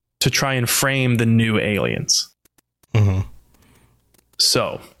to try and frame the new aliens. Mm-hmm.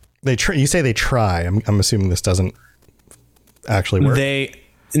 So you say they try. I'm assuming this doesn't actually work.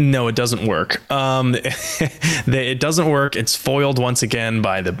 No, it doesn't work. It doesn't work. It's foiled once again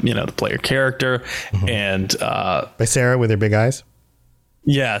by the player character, mm-hmm. and by Sarah with her big eyes.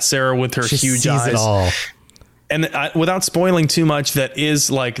 Yeah, Sarah with her huge eyes. It all. And without spoiling too much, that is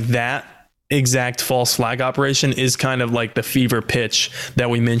like that exact false flag operation is kind of like the fever pitch that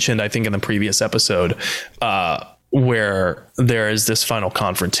we mentioned, I think, in the previous episode, where there is this final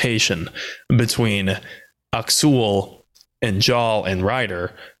confrontation between Axul and Jal and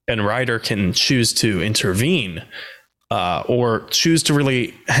Ryder can choose to intervene or choose to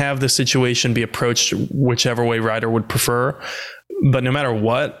really have the situation be approached whichever way Ryder would prefer. But no matter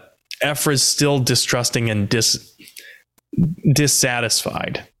what, Ephra is still distrusting and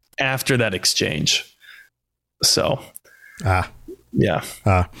dissatisfied after that exchange. So Yeah.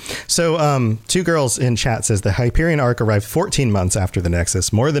 So two girls in chat says the Hyperion arc arrived 14 months after the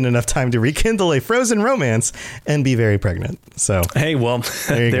Nexus, more than enough time to rekindle a frozen romance and be very pregnant. So hey, well,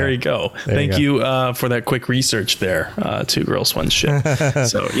 there you go. Thank you for that quick research there. Two girls, one ship.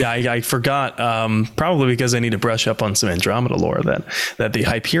 So yeah, I forgot, probably because I need to brush up on some Andromeda lore, that the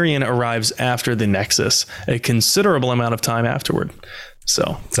Hyperion arrives after the Nexus, a considerable amount of time afterward.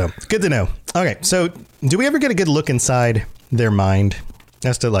 So good to know. Okay, so do we ever get a good look inside their mind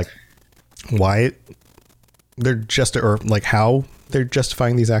as to like why they're how they're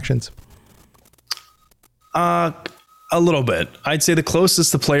justifying these actions? A little bit. I'd say the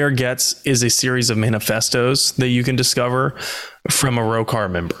closest the player gets is a series of manifestos that you can discover from a Rokar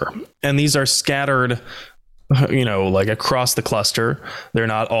member. And these are scattered, like across the cluster. They're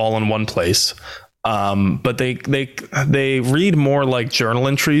not all in one place. But they read more like journal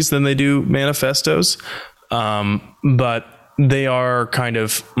entries than they do manifestos. But they are kind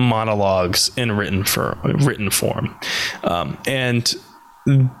of monologues in written form. And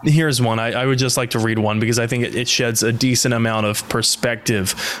here's one. I would just like to read one because I think it sheds a decent amount of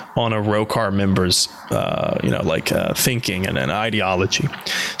perspective on a Rokar member's, thinking and an ideology.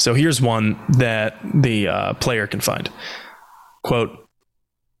 So here's one that the player can find. Quote,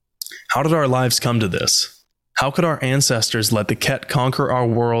 "How did our lives come to this? How could our ancestors let the Ket conquer our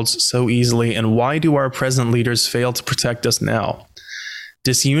worlds so easily, and why do our present leaders fail to protect us now?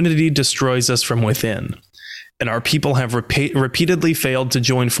 Disunity destroys us from within, and our people have repeatedly failed to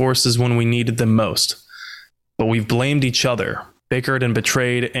join forces when we needed them most. But we've blamed each other, bickered and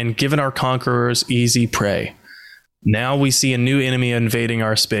betrayed, and given our conquerors easy prey. Now we see a new enemy invading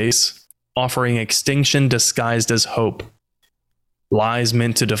our space, offering extinction disguised as hope. Lies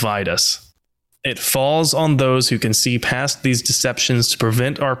meant to divide us. It falls on those who can see past these deceptions to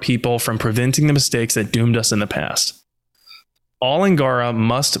prevent our people from preventing the mistakes that doomed us in the past. All Angara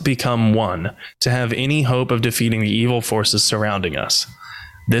must become one to have any hope of defeating the evil forces surrounding us.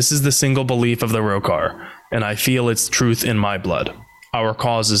 This is the single belief of the Rokar, and I feel its truth in my blood. Our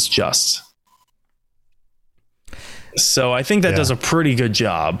cause is just." So I think that does a pretty good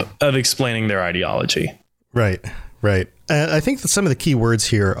job of explaining their ideology. Right. I think that some of the key words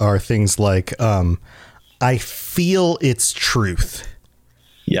here are things like, I feel its truth.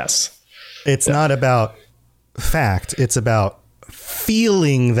 Yes. It's not about fact. It's about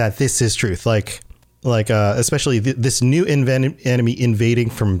feeling that this is truth. Especially this new enemy invading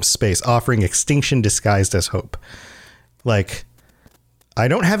from space, offering extinction disguised as hope. Like, I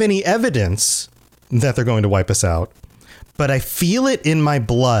don't have any evidence that they're going to wipe us out, but I feel it in my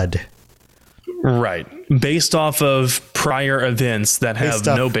blood. Right. Based off of prior events that have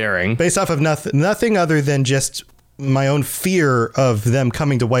no bearing. Based off of nothing other than just my own fear of them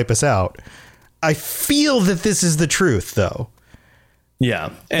coming to wipe us out. I feel that this is the truth, though.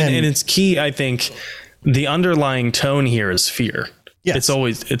 Yeah. And it's key, I think, the underlying tone here is fear. Yes. It's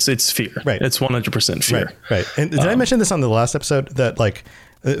always, it's fear. Right. It's 100% fear. Right. And did I mention this on the last episode that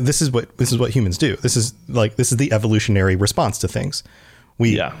this is what humans do. This is the evolutionary response to things.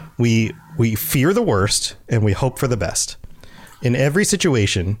 We fear the worst and we hope for the best. In every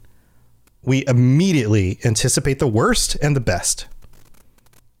situation, we immediately anticipate the worst and the best.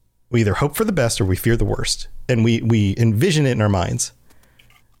 We either hope for the best or we fear the worst, and we envision it in our minds.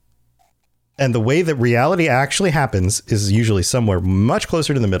 And the way that reality actually happens is usually somewhere much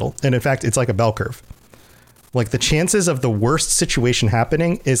closer to the middle. And in fact, it's like a bell curve. Like the chances of the worst situation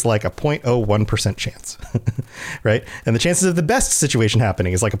happening is like a 0.01% chance, right? And the chances of the best situation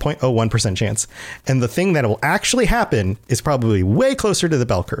happening is like a 0.01% chance. And the thing that will actually happen is probably way closer to the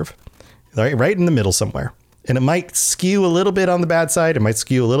bell curve, right in the middle somewhere. And it might skew a little bit on the bad side. It might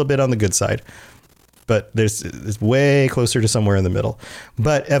skew a little bit on the good side, but it's way closer to somewhere in the middle.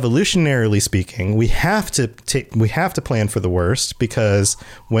 But evolutionarily speaking, we have to plan for the worst, because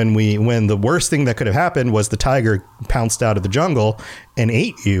when the worst thing that could have happened was the tiger pounced out of the jungle and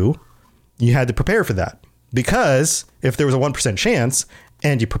ate you, you had to prepare for that, because if there was a 1% chance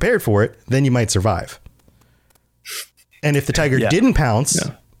and you prepared for it, then you might survive. And if the tiger didn't pounce,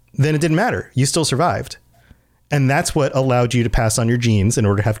 then it didn't matter. You still survived. And that's what allowed you to pass on your genes in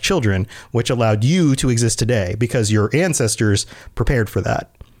order to have children, which allowed you to exist today because your ancestors prepared for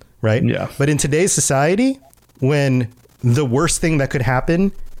that. Right. Yeah. But in today's society, when the worst thing that could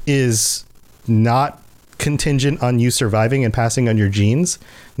happen is not contingent on you surviving and passing on your genes,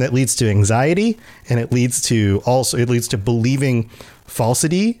 that leads to anxiety, and it leads to believing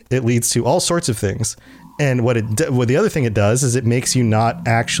falsity. It leads to all sorts of things. And what the other thing it does is it makes you not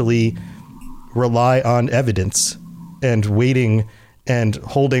actually rely on evidence and waiting and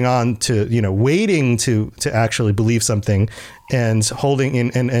holding on to, waiting to actually believe something and holding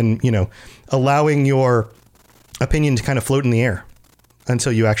in and allowing your opinion to kind of float in the air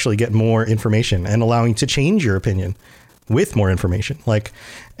until you actually get more information, and allowing to change your opinion with more information,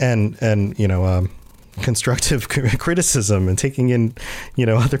 constructive criticism and taking in,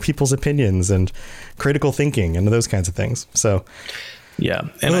 other people's opinions and critical thinking and those kinds of things. So, yeah.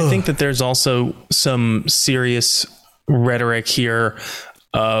 And I think that there's also some serious rhetoric here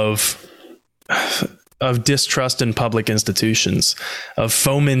of distrust in public institutions, of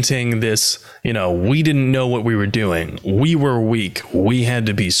fomenting this, we didn't know what we were doing. We were weak. We had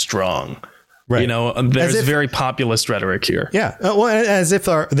to be strong. Right. There's very populist rhetoric here. Yeah. Well, as if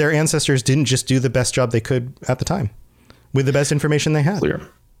their ancestors didn't just do the best job they could at the time with the best information they had. Clear.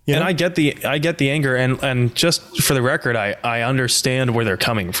 And I get the anger, and just for the record, I understand where they're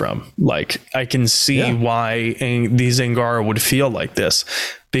coming from. Like, I can see why these Angara would feel like this,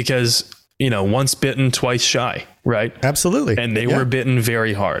 because, once bitten, twice shy. Right. Absolutely. And they were bitten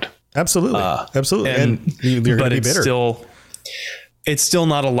very hard. Absolutely. Absolutely. And you're going to be bitter. It's still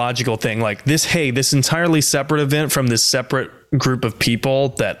not a logical thing like this. Hey, this entirely separate event from this separate group of people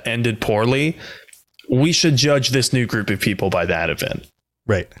that ended poorly. We should judge this new group of people by that event.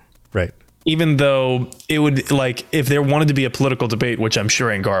 Right. Even though it would, like, if there wanted to be a political debate, which I'm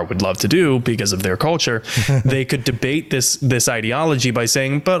sure Angara would love to do because of their culture, they could debate this ideology by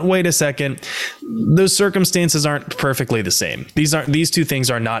saying, but wait a second, those circumstances aren't perfectly the same. These two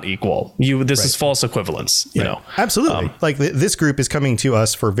things are not equal. This is false equivalence, you know? Absolutely. This group is coming to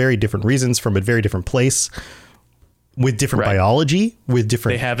us for very different reasons from a very different place, with different biology, with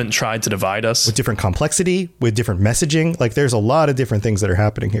different... They haven't tried to divide us. With different complexity, with different messaging. Like, there's a lot of different things that are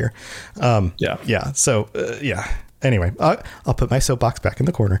happening here. Yeah. So, Anyway, I'll put my soapbox back in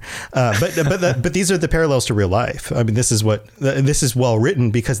the corner. But these are the parallels to real life. I mean, this is well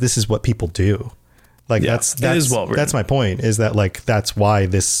written because this is what people do. Like, that is well written. That's my point, is that, like, that's why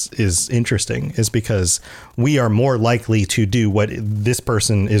this is interesting, is because we are more likely to do what this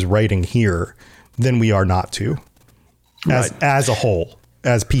person is writing here than we are not to. As a whole,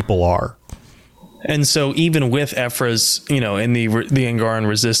 as people are. And so even with Ephra's, in the Angaran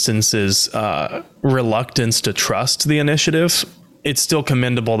resistance's reluctance to trust the initiative, it's still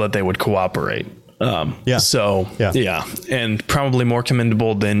commendable that they would cooperate. And probably more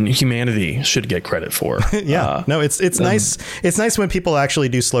commendable than humanity should get credit for. It's nice. It's nice when people actually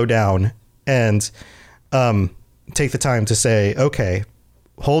do slow down and take the time to say, okay,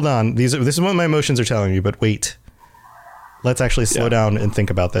 hold on. This is what my emotions are telling you, but wait. Let's actually slow down and think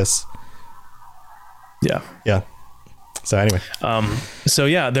about this. Yeah. So anyway.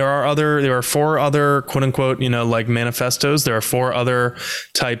 There are 4 other quote unquote, like manifestos. There are 4 other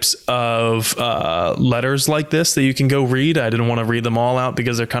types of letters like this that you can go read. I didn't want to read them all out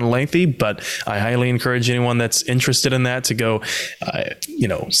because they're kind of lengthy, but I highly encourage anyone that's interested in that to go,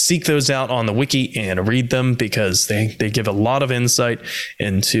 seek those out on the wiki and read them, because they give a lot of insight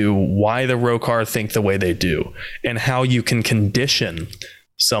into why the Rokar think the way they do and how you can condition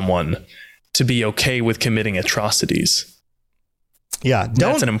someone to be okay with committing atrocities. Yeah,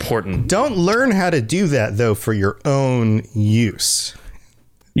 that's an important. Don't learn how to do that, though, for your own use.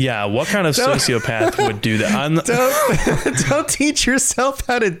 Yeah, what kind of sociopath would do that? Don't teach yourself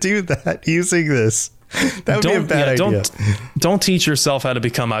how to do that using this. That would be a bad idea. Don't teach yourself how to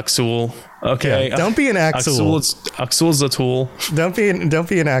become Axul. Okay, don't be an Axul. Axul's a tool. Don't be an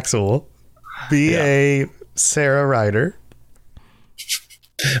Axul. Be a Sarah Ryder.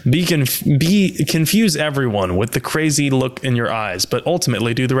 Confuse everyone with the crazy look in your eyes, but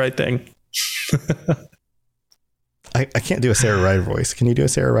ultimately do the right thing. I can't do a Sarah Ryder voice. Can you do a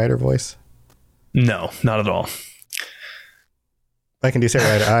Sarah Ryder voice? No, not at all. I can do Sarah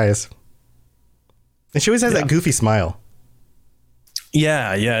Ryder eyes. And she always has that goofy smile.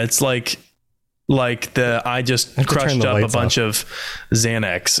 Yeah. It's like I just crushed up a bunch of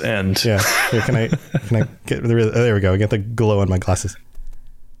Xanax and... Yeah. Here, can I get... There we go. I get the glow on my glasses.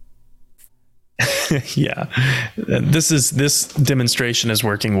 Yeah, this demonstration is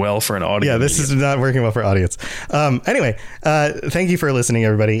working well for an audio. Yeah, this is not working well for audience. Anyway, thank you for listening,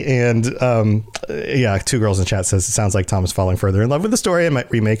 everybody. And 2 girls in chat says it sounds like Tom is falling further in love with the story and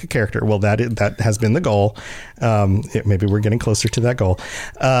might remake a character. Well, that has been the goal. Maybe we're getting closer to that goal.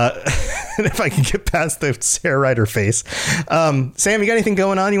 And if I can get past the Sarah Ryder face. Sam, you got anything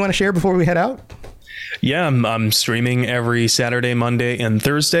going on you want to share before we head out? Yeah, I'm streaming every Saturday, Monday, and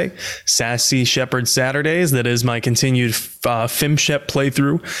Thursday. Sassy Shepherd Saturdays. That is my continued FemShep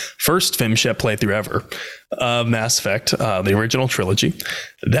playthrough. First FemShep playthrough ever of Mass Effect, the original trilogy.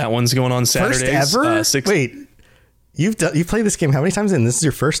 That one's going on Saturdays. First ever? Wait. You've played this game how many times, and this is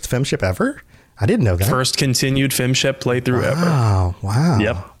your first femship ever? I didn't know that. First continued femship playthrough ever. Wow.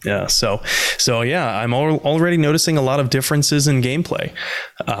 Yep. Yeah. So yeah, I'm already noticing a lot of differences in gameplay.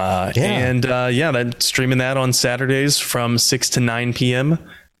 Then streaming that on Saturdays from 6 to 9 p.m.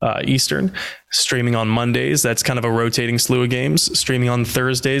 Eastern, streaming on Mondays. That's kind of a rotating slew of games. Streaming on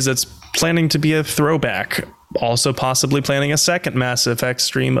Thursdays. That's planning to be a throwback. Also possibly planning a second Mass Effect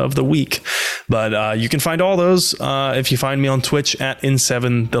stream of the week. But you can find all those if you find me on Twitch at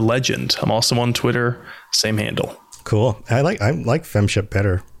In7 The Legend. I'm also on Twitter, same handle. Cool. I like femship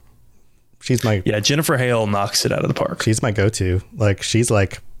better. She's my Jennifer Hale knocks it out of the park. She's my go-to. Like, she's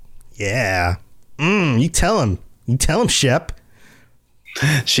like, yeah. You tell him, Shep.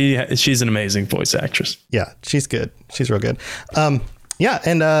 She's an amazing voice actress. Yeah, she's good. She's real good. And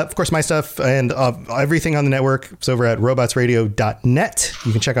of course, my stuff and everything on the network is over at robotsradio.net.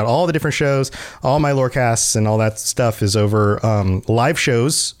 You can check out all the different shows. All my lorecasts and all that stuff is over live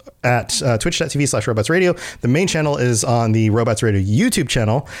shows at twitch.tv/robotsradio. The main channel is on the Robots Radio YouTube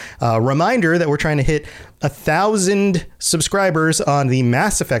channel. Reminder that we're trying to hit 1,000 subscribers on the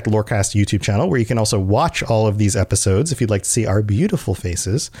Mass Effect Lorecast YouTube channel, where you can also watch all of these episodes if you'd like to see our beautiful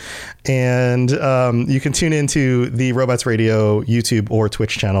faces. And you can tune into the Robots Radio YouTube or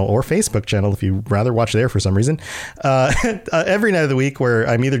Twitch channel or Facebook channel if you'd rather watch there for some reason. Every night of the week, where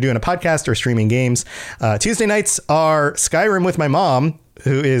I'm either doing a podcast or streaming games. Tuesday nights are Skyrim with my mom,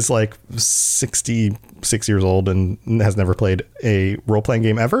 who is like 66 years old and has never played a role-playing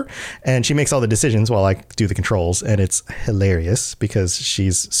game ever. And she makes all the decisions while I do the controls. And it's hilarious because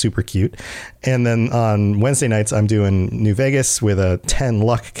she's super cute. And then on Wednesday nights, I'm doing New Vegas with a 10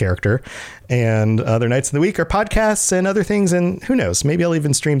 luck character. And other nights of the week are podcasts and other things. And who knows, maybe I'll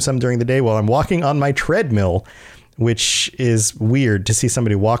even stream some during the day while I'm walking on my treadmill, which is weird to see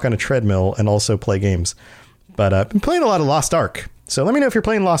somebody walk on a treadmill and also play games. But I've been playing a lot of Lost Ark. So let me know if you're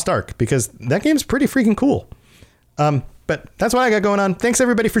playing Lost Ark, because that game's pretty freaking cool. But that's what I got going on. Thanks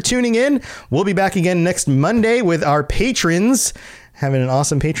everybody for tuning in. We'll be back again next Monday with our patrons, having an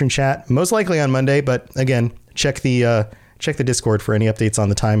awesome patron chat, most likely on Monday. But again, check the Discord for any updates on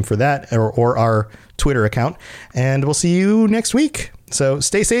the time for that, or our Twitter account. And we'll see you next week. So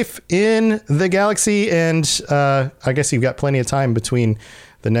stay safe in the galaxy. And I guess you've got plenty of time between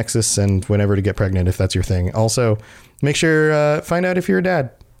the Nexus and whenever to get pregnant, if that's your thing. Also, make sure, find out if you're a dad.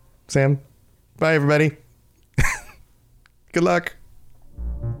 Sam, bye everybody. Good luck.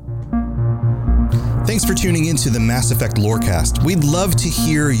 Thanks for tuning into the Mass Effect Lorecast. We'd love to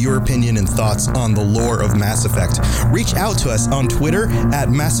hear your opinion and thoughts on the lore of Mass Effect. Reach out to us on Twitter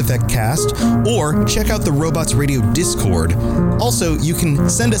at Mass Effect Cast, or check out the Robots Radio Discord. Also, you can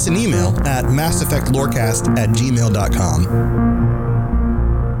send us an email at masseffectlorecast@gmail.com.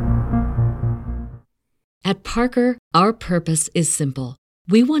 At Parker, our purpose is simple.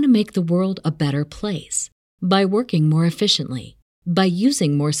 We want to make the world a better place by working more efficiently, by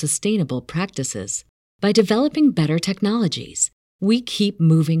using more sustainable practices, by developing better technologies. We keep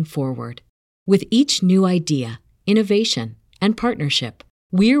moving forward. With each new idea, innovation, and partnership,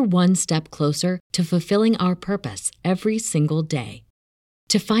 we're one step closer to fulfilling our purpose every single day.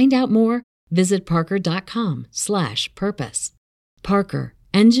 To find out more, visit parker.com/purpose. Parker,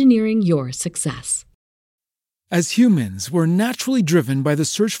 engineering your success. As humans, we're naturally driven by the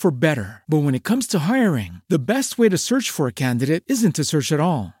search for better. But when it comes to hiring, the best way to search for a candidate isn't to search at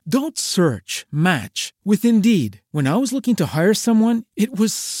all. Don't search, match with Indeed. When I was looking to hire someone, it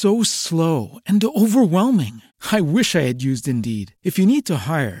was so slow and overwhelming. I wish I had used Indeed. If you need to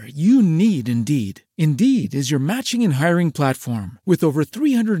hire, you need Indeed. Indeed is your matching and hiring platform with over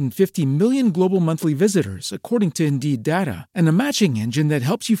 350 million global monthly visitors, according to Indeed data, and a matching engine that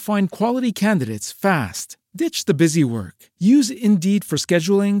helps you find quality candidates fast. Ditch the busy work. Use Indeed for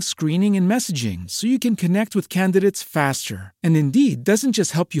scheduling, screening, and messaging so you can connect with candidates faster. And Indeed doesn't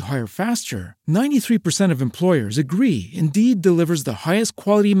just help you hire faster. 93% of employers agree Indeed delivers the highest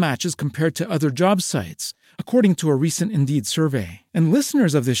quality matches compared to other job sites, according to a recent Indeed survey. And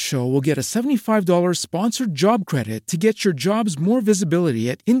listeners of this show will get a $75 sponsored job credit to get your jobs more visibility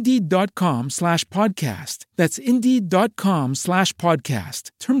at Indeed.com/podcast. That's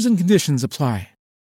Indeed.com/podcast. Terms and conditions apply.